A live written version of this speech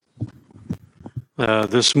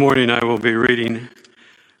This morning I will be reading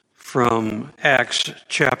from Acts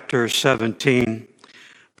chapter 17,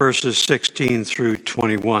 verses 16 through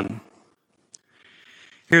 21.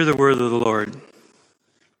 Hear the word of the Lord.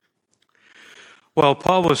 While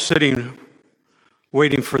Paul was sitting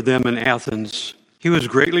waiting for them in Athens, he was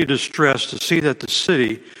greatly distressed to see that the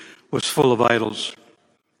city was full of idols.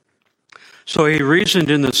 So he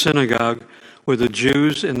reasoned in the synagogue with the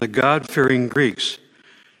Jews and the God-fearing Greeks,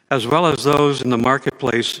 as well as those in the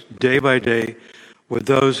marketplace day by day with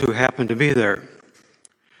those who happened to be there.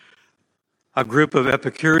 A group of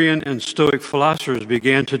Epicurean and Stoic philosophers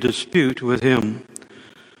began to dispute with him.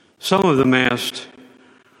 Some of them asked,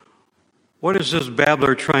 "What is this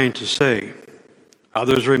babbler trying to say?"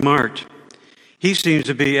 Others remarked, "He seems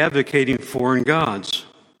to be advocating foreign gods."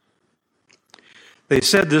 They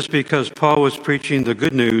said this because Paul was preaching the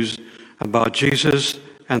good news about Jesus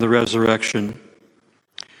and the resurrection.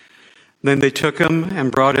 Then they took him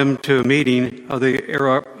and brought him to a meeting of the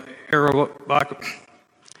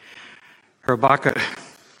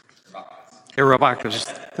Areopagus,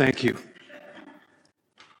 thank you,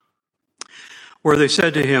 where they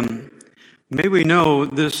said to him, "May we know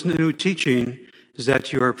this new teaching is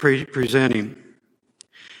that you are presenting.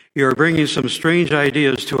 You are bringing some strange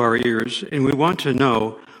ideas to our ears, and we want to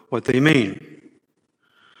know what they mean."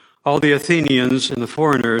 All the Athenians and the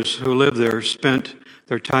foreigners who lived there spent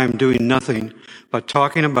their time doing nothing but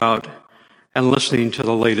talking about and listening to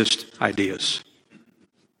the latest ideas.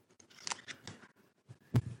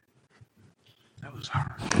 That was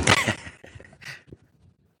hard.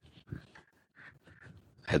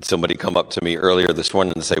 I had somebody come up to me earlier this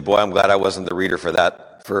morning and say, "Boy, I'm glad I wasn't the reader for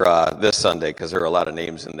this Sunday, because there are a lot of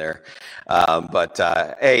names in there."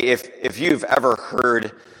 Hey, if you've ever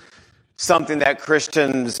heard something that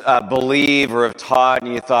Christians believe or have taught,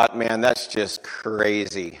 and you thought, "Man, that's just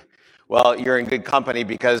crazy," well, you're in good company,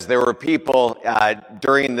 because there were people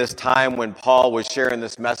during this time when Paul was sharing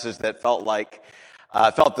this message that felt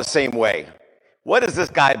the same way. What is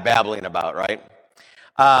this guy babbling about, right?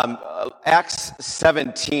 Acts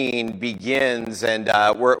 17 begins, and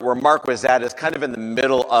where Mark was at is kind of in the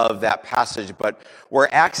middle of that passage, but where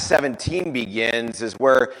Acts 17 begins is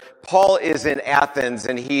where Paul is in Athens,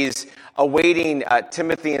 and he's awaiting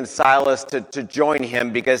Timothy and Silas to join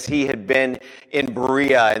him, because he had been in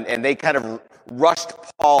Berea, and they kind of rushed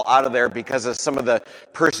Paul out of there because of some of the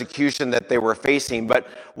persecution that they were facing. But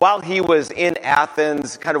while he was in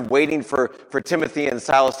Athens, kind of waiting for Timothy and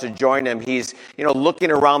Silas to join him, he's,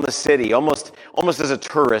 looking around the city, almost as a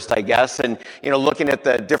tourist, I guess, and, looking at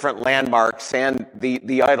the different landmarks and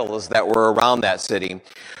the idols that were around that city.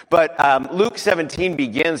 But Luke 17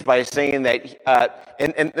 begins by saying that,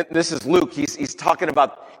 and this is Luke, he's talking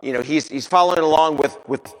about, he's following along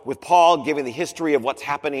with Paul, giving the history of what's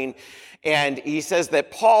happening. And he says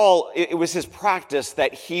that Paul, it was his practice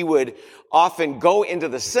that he would often go into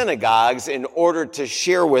the synagogues in order to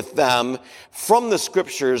share with them from the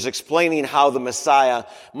scriptures, explaining how the Messiah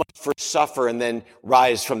must first suffer and then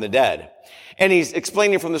rise from the dead. And he's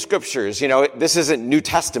explaining from the scriptures, this isn't New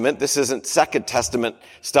Testament, this isn't Second Testament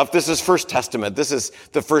stuff, this is First Testament, this is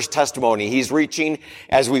the first testimony. He's reaching,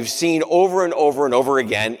 as we've seen over and over and over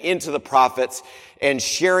again, into the prophets and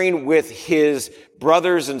sharing with his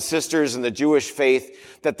brothers and sisters in the Jewish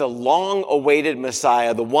faith that the long-awaited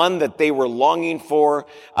Messiah, the one that they were longing for,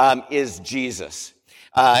 is Jesus.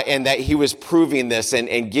 And that he was proving this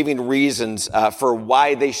and giving reasons for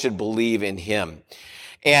why they should believe in him.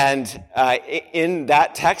 And in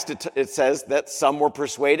that text, it says that some were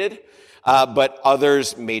persuaded, but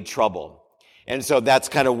others made trouble. And so that's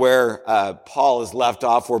kind of where Paul is left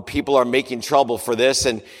off, where people are making trouble for this.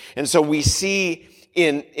 And so we see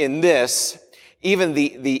in this, even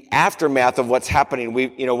the aftermath of what's happening.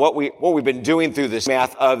 What we've been doing through this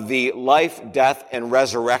math of the life, death, and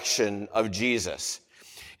resurrection of Jesus.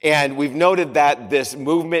 And we've noted that this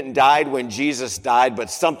movement died when Jesus died, but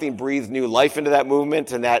something breathed new life into that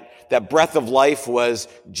movement, and that breath of life was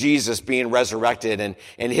Jesus being resurrected and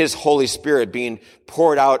his Holy Spirit being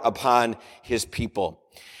poured out upon his people.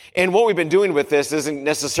 And what we've been doing with this isn't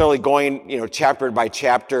necessarily going, chapter by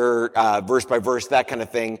chapter, verse by verse, that kind of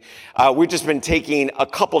thing. We've just been taking a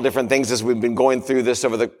couple different things as we've been going through this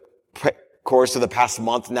over the course of the past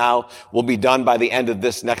month now. We'll be done by the end of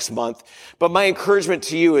this next month. But my encouragement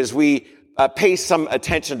to you is we pay some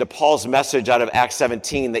attention to Paul's message out of Acts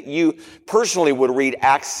 17, that you personally would read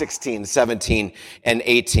Acts 16, 17, and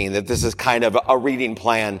 18, that this is kind of a reading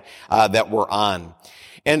plan that we're on.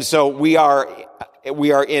 And so we are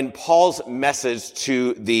we are in Paul's message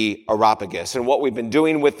to the Areopagus. And what we've been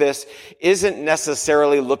doing with this isn't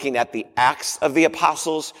necessarily looking at the acts of the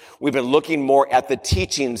apostles. We've been looking more at the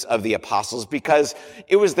teachings of the apostles because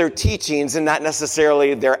it was their teachings and not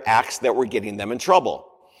necessarily their acts that were getting them in trouble.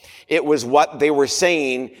 It was what they were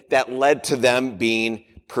saying that led to them being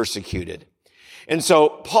persecuted. And so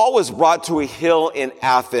Paul was brought to a hill in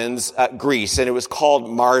Athens, Greece, and it was called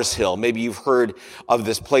Mars Hill. Maybe you've heard of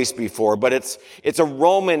this place before, but it's a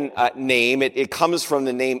Roman name. It comes from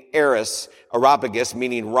the name Ares, Areopagus,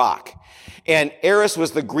 meaning rock. And Ares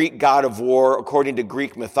was the Greek god of war, according to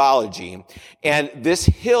Greek mythology. And this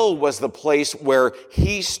hill was the place where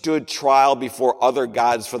he stood trial before other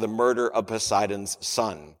gods for the murder of Poseidon's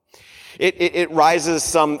son. It rises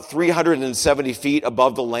some 370 feet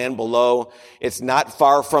above the land below. It's not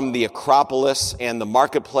far from the Acropolis and the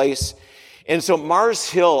marketplace. And so Mars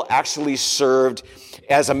Hill actually served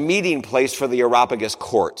as a meeting place for the Areopagus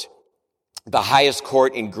court, the highest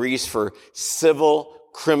court in Greece for civil,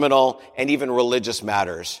 criminal, and even religious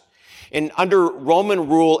matters. And under Roman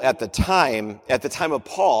rule at the time of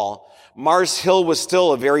Paul, Mars Hill was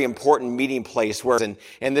still a very important meeting place and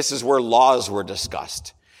this is where laws were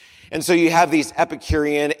discussed. And so you have these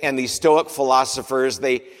Epicurean and these Stoic philosophers.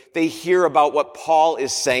 They hear about what Paul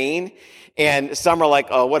is saying, and some are like,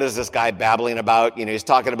 oh, what is this guy babbling about? He's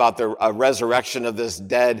talking about the resurrection of this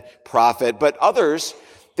dead prophet. But others,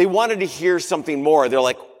 they wanted to hear something more. They're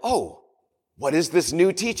like, oh, what is this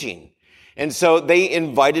new teaching? And so they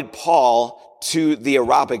invited Paul to the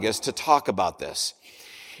Areopagus to talk about this.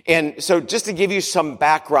 And so just to give you some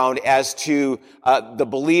background as to the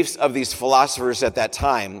beliefs of these philosophers at that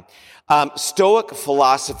time, Stoic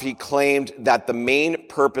philosophy claimed that the main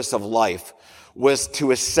purpose of life was to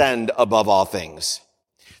ascend above all things.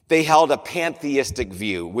 They held a pantheistic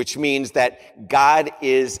view, which means that God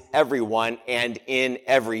is everyone and in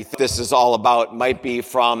everything. This is all about might be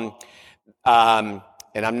from, and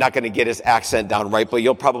I'm not going to get his accent down right, but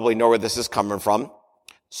you'll probably know where this is coming from.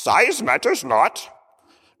 Size matters not.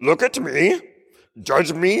 Look at me.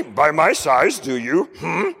 Judge me by my size, do you?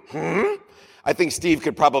 I think Steve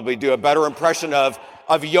could probably do a better impression of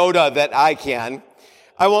Yoda than I can.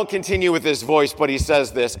 I won't continue with his voice, but he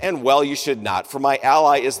says this, and well, you should not, for my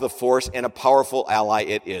ally is the force, and a powerful ally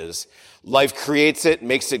it is. Life creates it,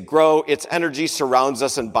 makes it grow. Its energy surrounds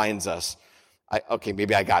us and binds us.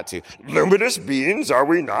 Maybe I got to. Luminous beings, are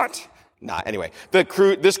we not? Anyway,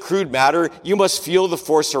 this crude matter, you must feel the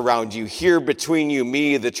force around you, here between you,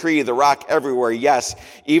 me, the tree, the rock, everywhere, yes,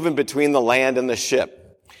 even between the land and the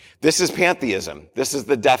ship. This is pantheism. This is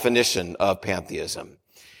the definition of pantheism.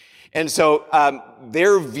 And so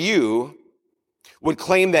their view would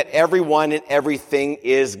claim that everyone and everything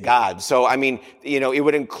is God. So, it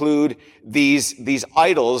would include these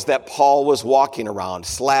idols that Paul was walking around,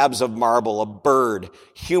 slabs of marble, a bird,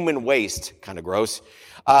 human waste, kind of gross.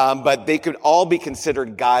 But they could all be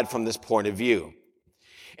considered God from this point of view.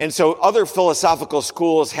 And so other philosophical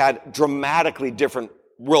schools had dramatically different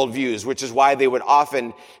worldviews, which is why they would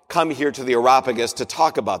often come here to the Areopagus to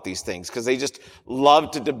talk about these things, because they just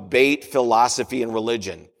loved to debate philosophy and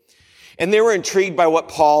religion. And they were intrigued by what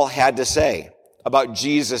Paul had to say about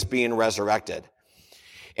Jesus being resurrected.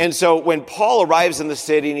 And so when Paul arrives in the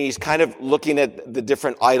city and he's kind of looking at the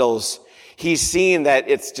different idols, he's seeing that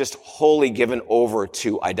it's just wholly given over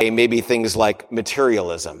to idolatry. Maybe things like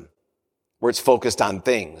materialism, where it's focused on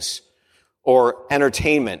things, or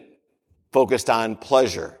entertainment, focused on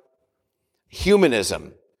pleasure,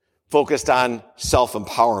 humanism, focused on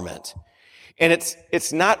self-empowerment. And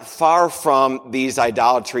it's not far from these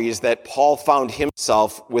idolatries that Paul found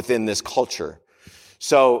himself within this culture.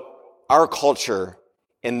 So our culture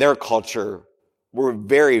and their culture were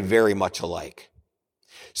very, very much alike.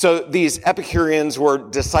 So these Epicureans were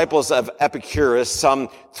disciples of Epicurus some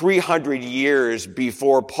 300 years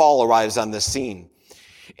before Paul arrives on the scene.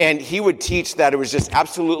 And he would teach that it was just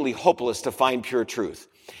absolutely hopeless to find pure truth.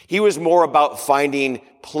 He was more about finding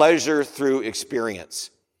pleasure through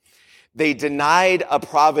experience. They denied a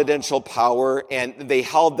providential power, and they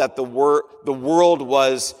held that the world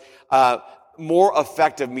was more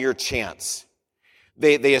effective mere chance.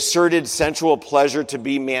 They asserted sensual pleasure to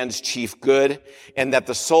be man's chief good, and that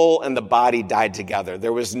the soul and the body died together.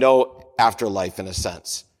 There was no afterlife in a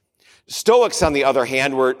sense. Stoics, on the other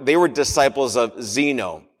hand, were disciples of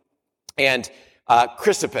Zeno and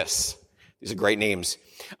Chrysippus. These are great names.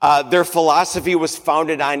 Their philosophy was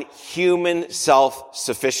founded on human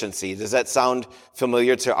self-sufficiency. Does that sound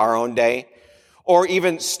familiar to our own day? Or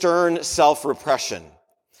even stern self-repression.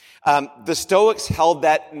 The Stoics held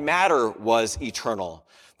that matter was eternal,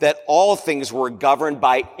 that all things were governed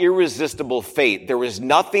by irresistible fate. There was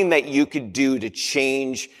nothing that you could do to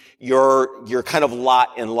change your kind of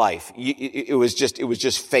lot in life. It was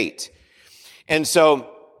just fate. And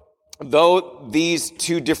so, though these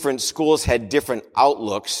two different schools had different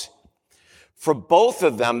outlooks, for both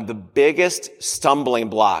of them, the biggest stumbling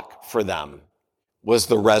block for them was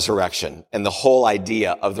the resurrection and the whole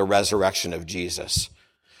idea of the resurrection of Jesus.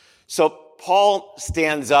 So Paul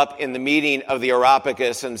stands up in the meeting of the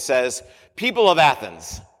Areopagus and says, "People of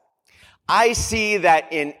Athens, I see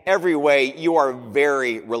that in every way you are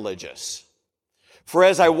very religious. For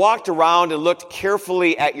as I walked around and looked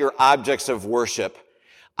carefully at your objects of worship,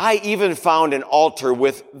 I even found an altar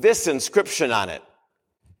with this inscription on it,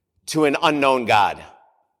 'To an unknown God.'"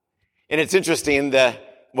 And it's interesting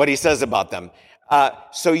what he says about them.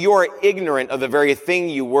 "So you are ignorant of the very thing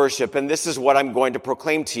you worship, and this is what I'm going to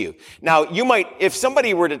proclaim to you." Now, you might, if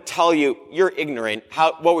somebody were to tell you you're ignorant,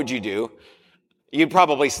 what would you do? You'd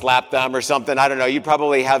probably slap them or something. I don't know. You'd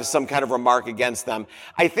probably have some kind of remark against them.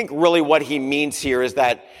 I think really what he means here is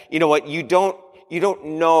that, you know what, you don't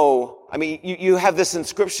know. I mean, you have this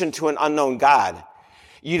inscription to an unknown God.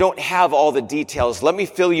 You don't have all the details. Let me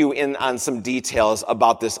fill you in on some details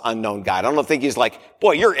about this unknown God. I don't think he's like,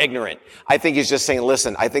 "Boy, you're ignorant." I think he's just saying,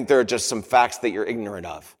 listen, I think there are just some facts that you're ignorant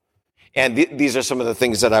of. And these are some of the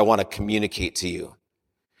things that I want to communicate to you.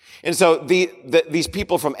 And so these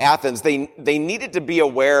people from Athens, they needed to be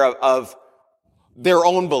aware of their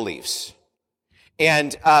own beliefs.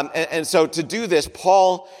 And so to do this,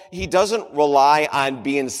 Paul, he doesn't rely on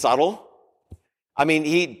being subtle. I mean,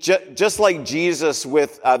 he just like Jesus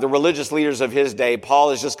with the religious leaders of his day,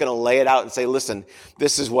 Paul is just going to lay it out and say, listen,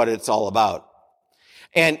 this is what it's all about.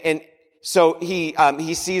 And so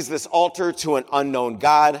he sees this altar to an unknown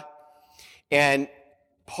God. And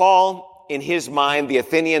Paul, in his mind, the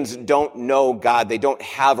Athenians don't know God. They don't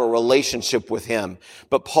have a relationship with him.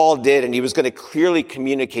 But Paul did, and he was going to clearly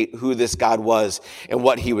communicate who this God was and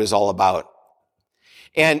what he was all about.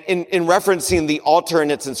 And in referencing the altar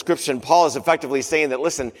and its inscription, Paul is effectively saying that,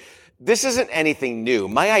 listen, this isn't anything new.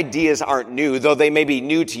 My ideas aren't new, though they may be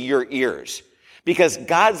new to your ears. Because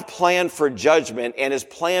God's plan for judgment and his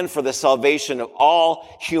plan for the salvation of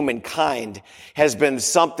all humankind has been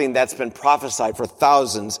something that's been prophesied for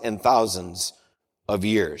thousands and thousands of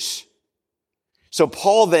years. So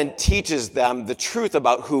Paul then teaches them the truth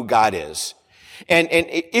about who God is. And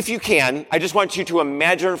if you can, I just want you to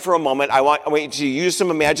imagine for a moment, I want you to use some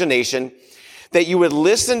imagination, that you would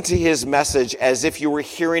listen to his message as if you were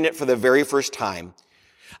hearing it for the very first time.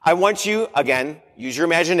 I want you, again, use your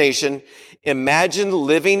imagination. Imagine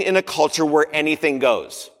living in a culture where anything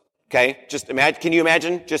goes. Okay? Just imagine, can you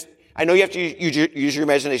imagine? I know you have to use your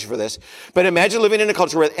imagination for this, but imagine living in a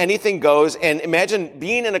culture where anything goes, and imagine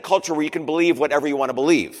being in a culture where you can believe whatever you want to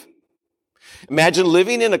believe. Imagine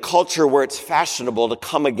living in a culture where it's fashionable to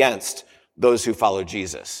come against those who follow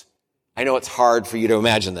Jesus. I know it's hard for you to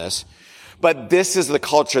imagine this, but this is the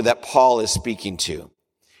culture that Paul is speaking to.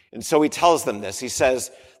 And so he tells them this. He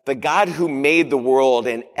says, "The God who made the world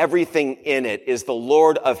and everything in it is the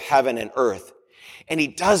Lord of heaven and earth. And he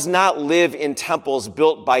does not live in temples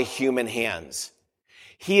built by human hands.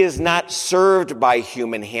 He is not served by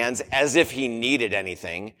human hands as if he needed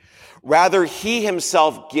anything. Rather, he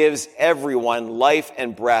himself gives everyone life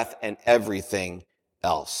and breath and everything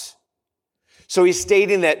else." So he's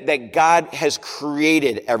stating that God has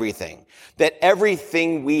created everything, that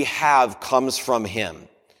everything we have comes from him.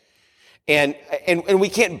 And we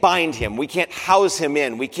can't bind him. We can't house him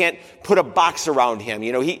in. We can't put a box around him.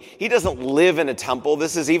 You know, he doesn't live in a temple.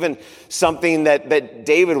 This is even something that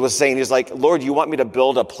David was saying. He's like, "Lord, you want me to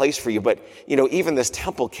build a place for you, but, you know, even this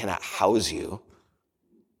temple cannot house you."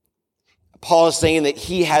 Paul is saying that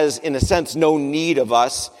he has, in a sense, no need of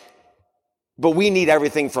us, but we need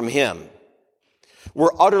everything from him. We're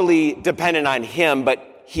utterly dependent on him,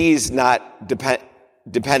 but he's not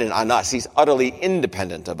dependent on us. He's utterly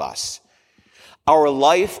independent of us. Our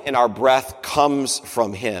life and our breath comes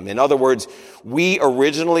from him. In other words, we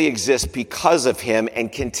originally exist because of him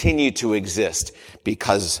and continue to exist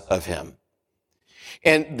because of him.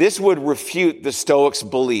 And this would refute the Stoics'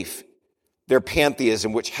 belief, their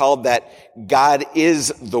pantheism, which held that God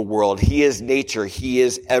is the world. He is nature. He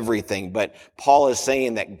is everything. But Paul is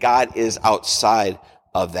saying that God is outside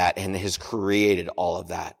of that and has created all of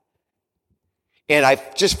that. And I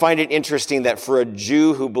just find it interesting that for a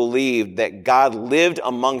Jew who believed that God lived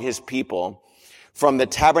among his people from the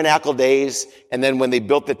tabernacle days, and then when they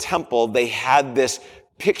built the temple, they had this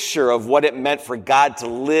picture of what it meant for God to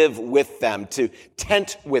live with them, to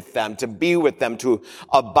tent with them, to be with them, to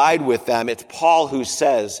abide with them. It's Paul who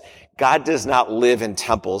says God does not live in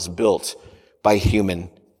temples built by human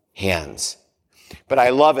hands. But I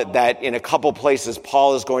love it that in a couple places,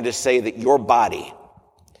 Paul is going to say that your body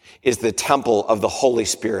is the temple of the Holy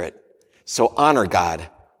Spirit. So honor God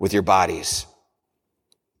with your bodies.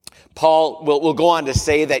 Paul will go on to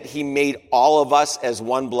say that he made all of us as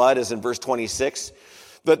one blood, as in verse 26,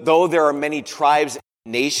 that though there are many tribes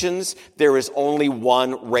and nations, there is only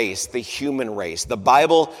one race, the human race. The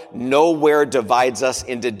Bible nowhere divides us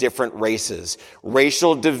into different races.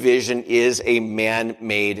 Racial division is a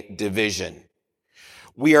man-made division.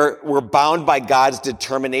 We're bound by God's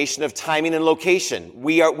determination of timing and location.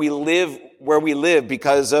 We live where we live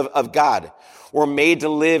because of God. We're made to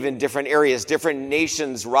live in different areas. Different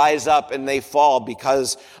nations rise up and they fall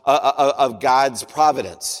because of God's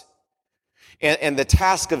providence. And the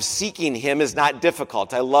task of seeking him is not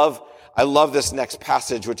difficult. I love this next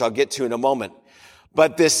passage, which I'll get to in a moment.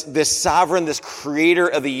 But this sovereign, this creator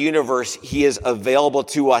of the universe, he is available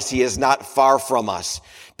to us. He is not far from us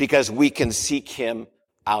because we can seek him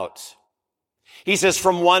out. He says,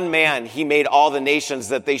 from one man, he made all the nations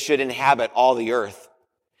that they should inhabit all the earth.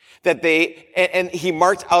 And he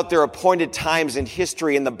marked out their appointed times in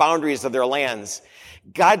history and the boundaries of their lands.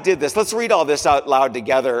 God did this. Let's read all this out loud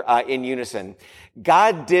together in unison.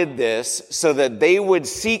 God did this so that they would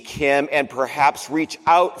seek him and perhaps reach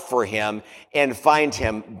out for him and find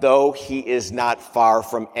him, though he is not far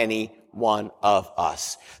from any one of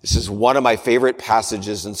us. This is one of my favorite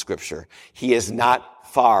passages in Scripture. He is not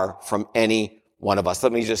far from any one of us.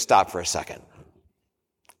 Let me just stop for a second.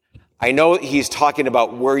 I know he's talking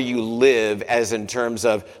about where you live as in terms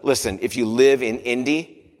of, listen, if you live in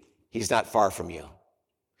Indy, he's not far from you.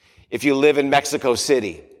 If you live in Mexico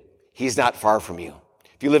City, he's not far from you.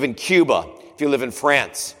 If you live in Cuba, if you live in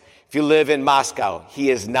France, if you live in Moscow, he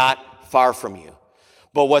is not far from you.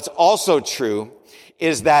 But what's also true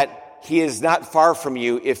is that he is not far from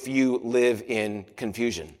you if you live in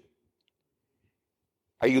confusion.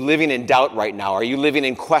 Are you living in doubt right now? Are you living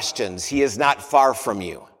in questions? He is not far from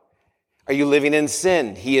you. Are you living in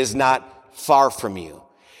sin? He is not far from you.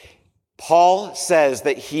 Paul says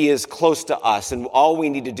that he is close to us, and all we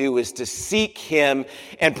need to do is to seek him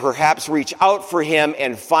and perhaps reach out for him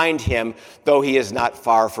and find him, though he is not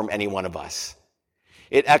far from any one of us.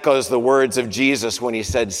 It echoes the words of Jesus when he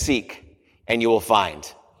said, seek and you will find.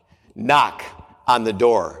 Knock on the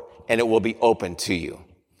door and it will be open to you.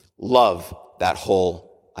 Love that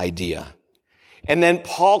whole idea. And then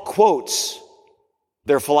Paul quotes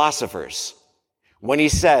their philosophers when he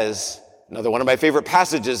says, another one of my favorite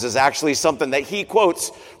passages is actually something that he quotes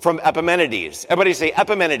from Epimenides. Everybody say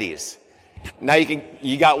Epimenides. Now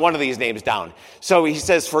you got one of these names down. So he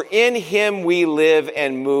says, for in him we live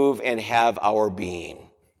and move and have our being.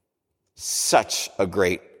 Such a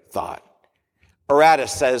great thought. Aratus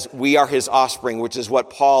says we are his offspring, which is what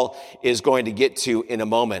Paul is going to get to in a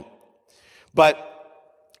moment. But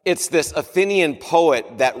it's this Athenian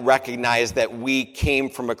poet that recognized that we came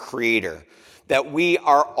from a creator, that we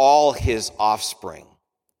are all his offspring.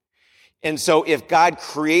 And so if God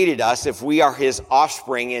created us, if we are his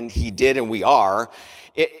offspring, and he did and we are,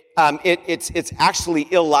 it's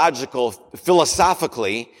actually illogical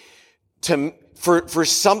philosophically for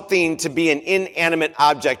something to be an inanimate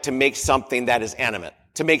object to make something that is animate,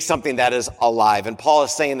 to make something that is alive. And Paul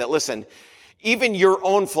is saying that, listen, even your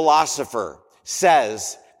own philosopher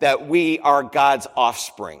says that we are God's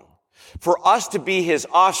offspring. For us to be his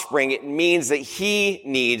offspring, it means that he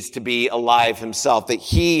needs to be alive himself, that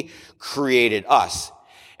he created us.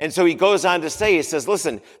 And so he goes on to say, he says,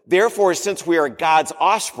 listen, therefore, since we are God's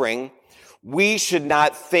offspring, we should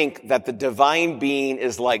not think that the divine being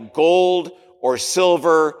is like gold or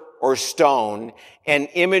silver or stone, an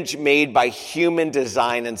image made by human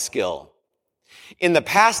design and skill. In the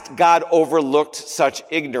past, God overlooked such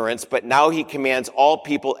ignorance, but now he commands all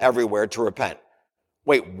people everywhere to repent.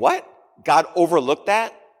 Wait, what? God overlooked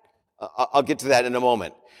that? I'll get to that in a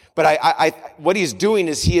moment. But what he's doing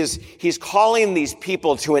is he's calling these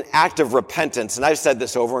people to an act of repentance. And I've said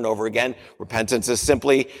this over and over again. Repentance is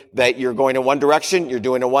simply that you're going in one direction, you're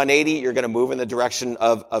doing a 180, you're going to move in the direction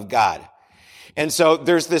of God. And so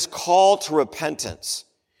there's this call to repentance.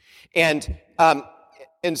 And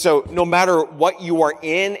so no matter what you are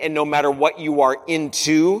in and no matter what you are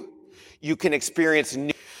into, you can experience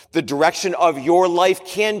new. The direction of your life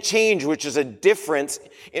can change, which is a difference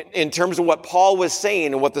in terms of what Paul was saying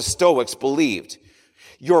and what the Stoics believed.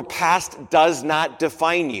 Your past does not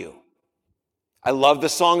define you. I love the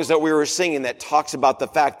songs that we were singing that talks about the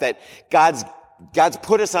fact that God's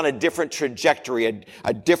put us on a different trajectory,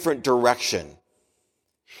 a different direction.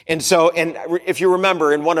 And if you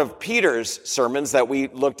remember in one of Peter's sermons that we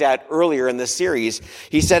looked at earlier in this series,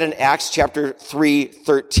 he said in Acts chapter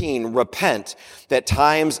 3:13, repent that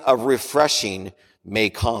times of refreshing may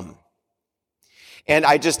come. And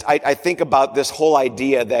I think about this whole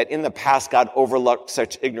idea that in the past God overlooked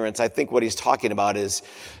such ignorance. I think what he's talking about is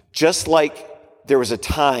just like there was a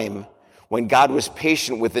time when God was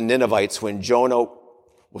patient with the Ninevites when Jonah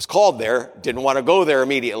was called there, didn't want to go there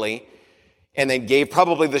immediately, and then gave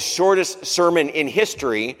probably the shortest sermon in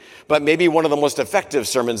history, but maybe one of the most effective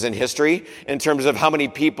sermons in history in terms of how many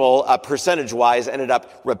people, percentage-wise, ended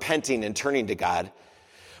up repenting and turning to God.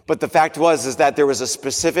 But the fact is that there was a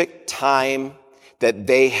specific time that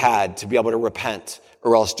they had to be able to repent,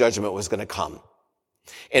 or else judgment was going to come.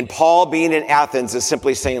 And Paul, being in Athens, is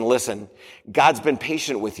simply saying, listen, God's been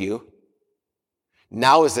patient with you.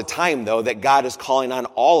 Now is the time, though, that God is calling on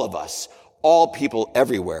all of us, all people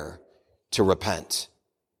everywhere, to repent.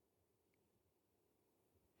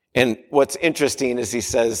 And what's interesting is he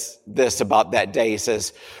says this about that day. He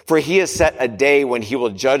says, for he has set a day when he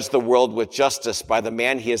will judge the world with justice by the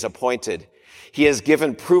man he has appointed. He has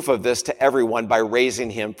given proof of this to everyone by raising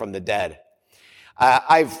him from the dead.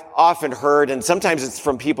 I've often heard, and sometimes it's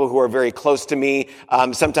from people who are very close to me.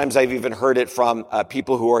 Sometimes I've even heard it from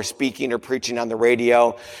people who are speaking or preaching on the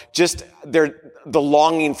radio. Just the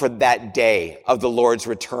longing for that day of the Lord's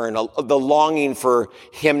return, the longing for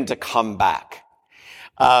him to come back.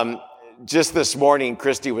 Just this morning,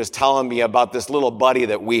 Christy was telling me about this little buddy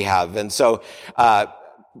that we have. And so,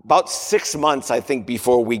 about 6 months, I think,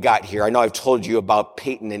 before we got here, I know I've told you about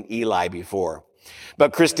Peyton and Eli before.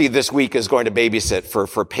 But Christy this week is going to babysit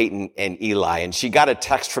for Peyton and Eli. And she got a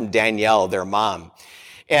text from Danielle, their mom.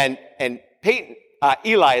 And Peyton,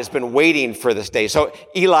 Eli has been waiting for this day. So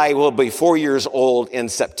Eli will be 4 years old in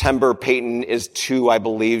September. Peyton is 2, I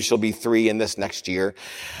believe. She'll be 3 in this next year.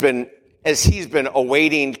 As he's been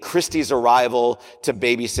awaiting Christy's arrival to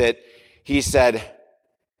babysit, he said,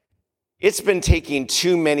 it's been taking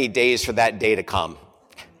too many days for that day to come.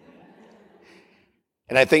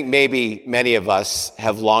 And I think maybe many of us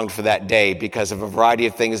have longed for that day because of a variety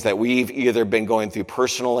of things that we've either been going through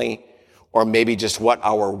personally or maybe just what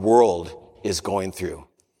our world is going through.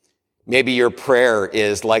 Maybe your prayer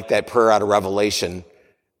is like that prayer out of Revelation,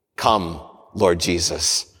 come, Lord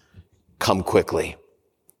Jesus, come quickly.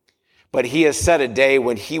 But he has set a day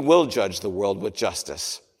when he will judge the world with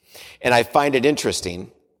justice. And I find it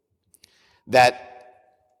interesting that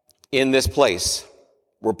in this place,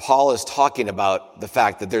 where Paul is talking about the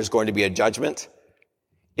fact that there's going to be a judgment,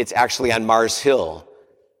 it's actually on Mars Hill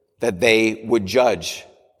that they would judge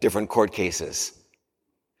different court cases.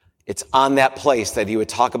 It's on that place that he would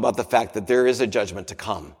talk about the fact that there is a judgment to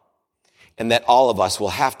come and that all of us will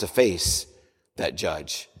have to face that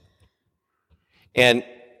judge. And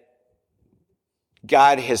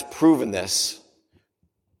God has proven this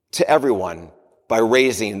to everyone by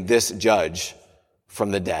raising this judge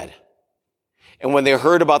from the dead. And when they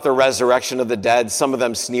heard about the resurrection of the dead, some of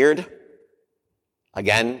them sneered.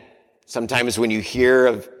 Again, sometimes when you hear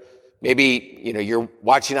of maybe, you're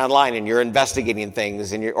watching online and you're investigating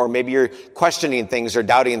things or maybe you're questioning things or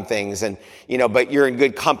doubting things and, but you're in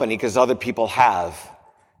good company because other people have.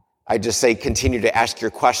 I just say continue to ask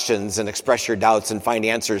your questions and express your doubts and find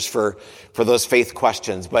answers for those faith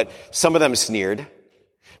questions. But some of them sneered.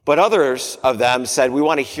 But others of them said, we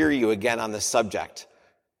want to hear you again on this subject.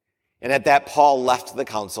 And at that, Paul left the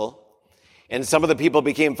council, and some of the people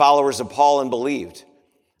became followers of Paul and believed.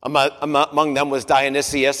 Among them was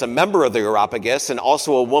Dionysius, a member of the Areopagus, and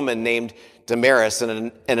also a woman named Damaris,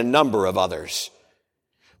 and a number of others.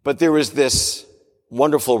 But there was this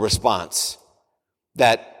wonderful response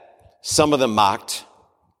that some of them mocked.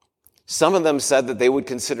 Some of them said that they would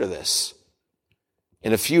consider this,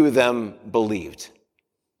 and a few of them believed.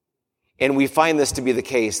 And we find this to be the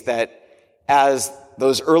case that as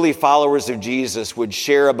those early followers of Jesus would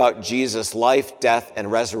share about Jesus' life, death,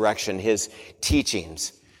 and resurrection, his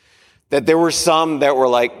teachings, that there were some that were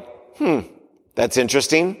like, that's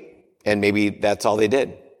interesting, and maybe that's all they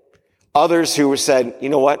did. Others who said, you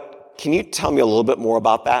know what, can you tell me a little bit more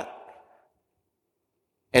about that?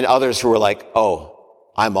 And others who were like, oh,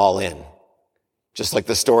 I'm all in. Just like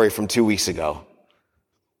the story from 2 weeks ago.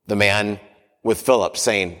 The man with Philip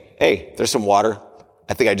saying, hey, there's some water.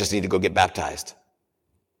 I think I just need to go get baptized.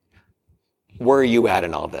 Where are you at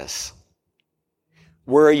in all this?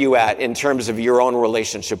 Where are you at in terms of your own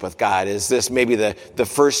relationship with God? Is this maybe the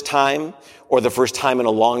first time or the first time in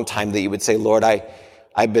a long time that you would say, Lord,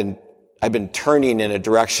 I've been turning in a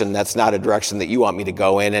direction that's not a direction that you want me to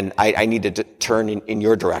go in, and I need to turn in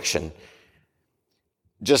your direction.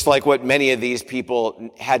 Just like what many of these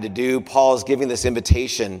people had to do, Paul is giving this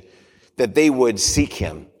invitation that they would seek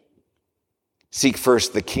him. Seek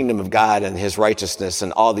first the kingdom of God and his righteousness,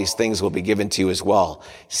 and all these things will be given to you as well.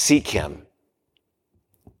 Seek him.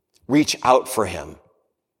 Reach out for him.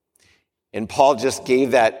 And Paul just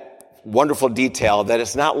gave that wonderful detail that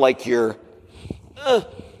it's not like you're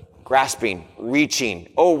grasping,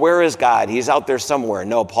 reaching. Oh, where is God? He's out there somewhere.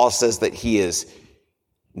 No, Paul says that he is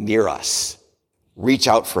near us. Reach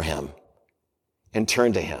out for him and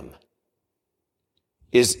turn to him.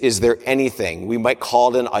 Is there anything, we might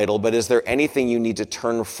call it an idol, but is there anything you need to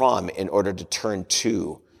turn from in order to turn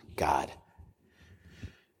to God?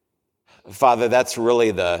 Father, that's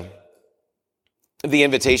really the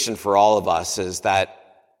invitation for all of us, is that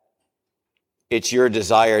it's your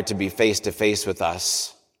desire to be face to face with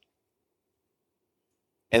us,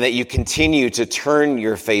 and that you continue to turn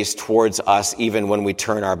your face towards us even when we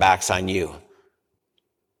turn our backs on you.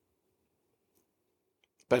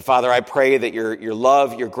 But Father, I pray that your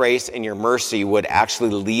love, your grace, and your mercy would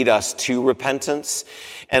actually lead us to repentance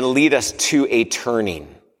and lead us to a turning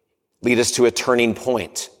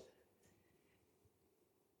point.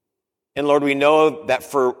 And Lord, we know that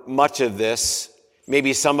for much of this,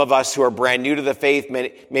 maybe some of us who are brand new to the faith,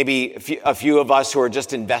 maybe a few of us who are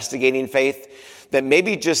just investigating faith, that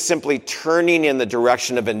maybe just simply turning in the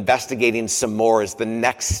direction of investigating some more is the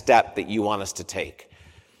next step that you want us to take.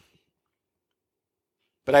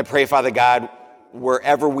 But I pray, Father God,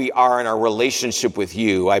 wherever we are in our relationship with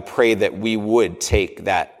you, I pray that we would take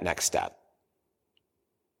that next step.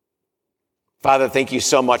 Father, thank you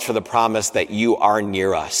so much for the promise that you are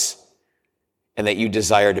near us and that you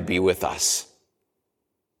desire to be with us.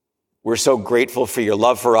 We're so grateful for your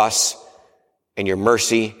love for us and your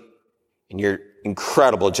mercy and your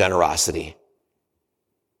incredible generosity.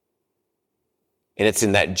 And it's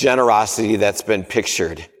in that generosity that's been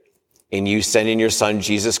pictured in you sending your son,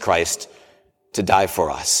 Jesus Christ, to die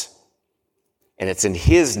for us. And it's in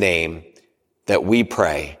his name that we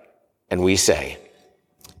pray and we say,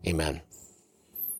 amen.